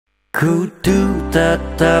Kudu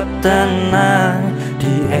tetep tenang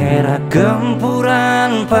di era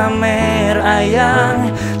gempuran pamer ayang.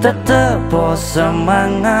 Tetepo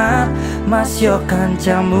semangat, Masio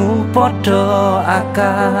kancamu podo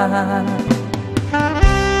akan.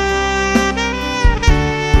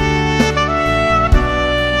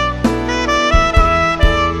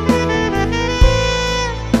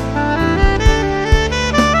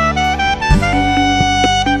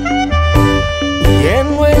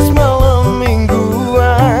 Malam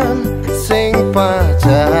mingguan sing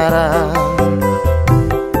pacaran,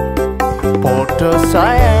 Podo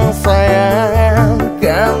sayang-sayangan,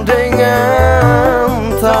 gandengan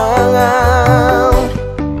tangan.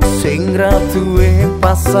 Sing ra duwe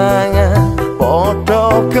pasangan,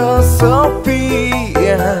 podo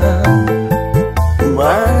kesepian.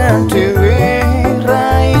 Mangan dewe ra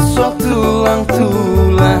iso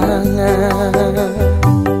dulang-dulangan.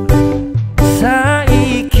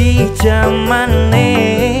 Saiki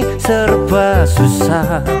zamane serba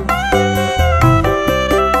susah,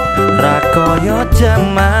 rakoyo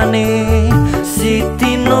zamane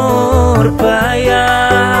Siti Nurbayang.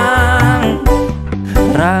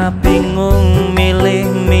 Ra bingung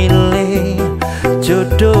milih-milih,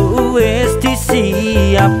 jodoh wis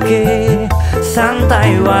disiapke.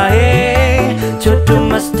 Santai wae, jodoh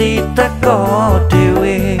mesti teko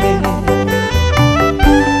dewe.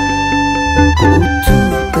 Kudu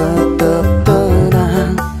tetep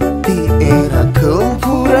tenang di era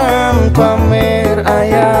gempuran pamer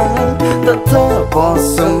ayang. Tetepo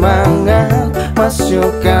semangat,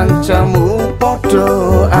 Masio kancamu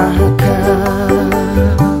podo akan.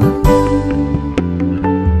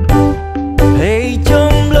 Hei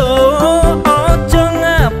jomblo, ojo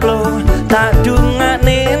ngaplo, tak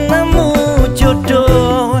dungane nemu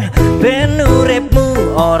jodoh. Ben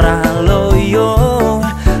uripmu ora loyo,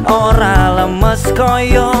 ora lemes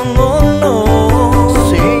kaya ngono.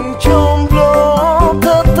 Sing jomblo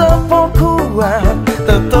tetepo kuat,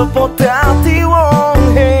 tetepo dadi wong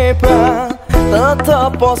hebat.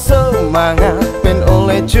 Tetepo semangat ben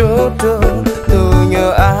oleh jodoh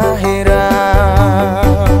dunya akhirat.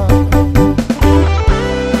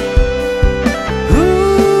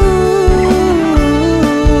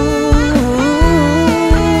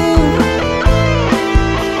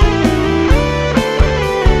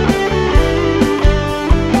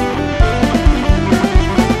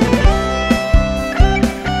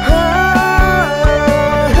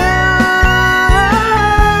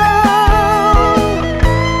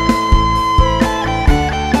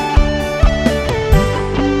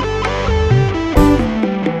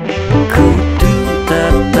 Kudu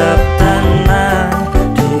tetep tenang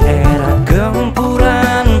di era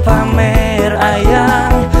gempuran pamer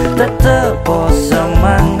ayang. Tetepo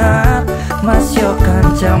semangat, Masio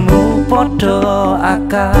kancamu podo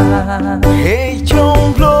akan. Hei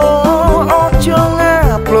jomblo, ojo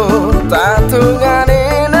ngaplo,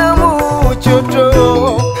 tatungane nemu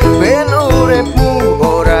jodoh. Ben uripmu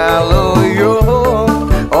ora loyo,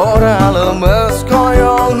 ora lemes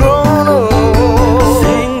kaya ngono.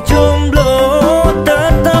 Sing jomblo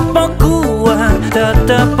tetepo kuat,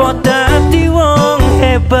 tetepo dadi wong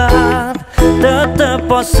hebat.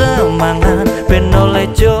 Tetepo semangat ben oleh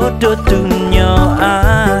jodoh dunya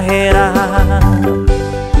akhirat.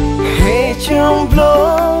 Hei jomblo,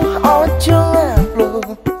 ojo ngaplo,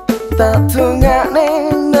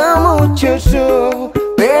 tatungane nemu jodoh.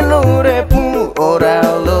 Ben uripmu ora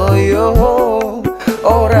loyo,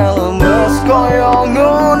 ora lemes kaya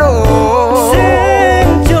ngono.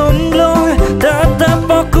 Sing jomblo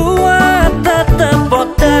tetepo kuat, tetepo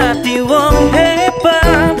dadi wong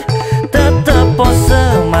hebat. Tetepo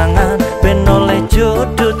semangat ben oleh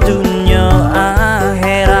jodoh dunya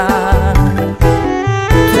akhirat.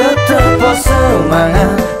 Tetepo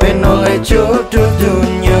semangat ben oleh jodoh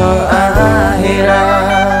dunya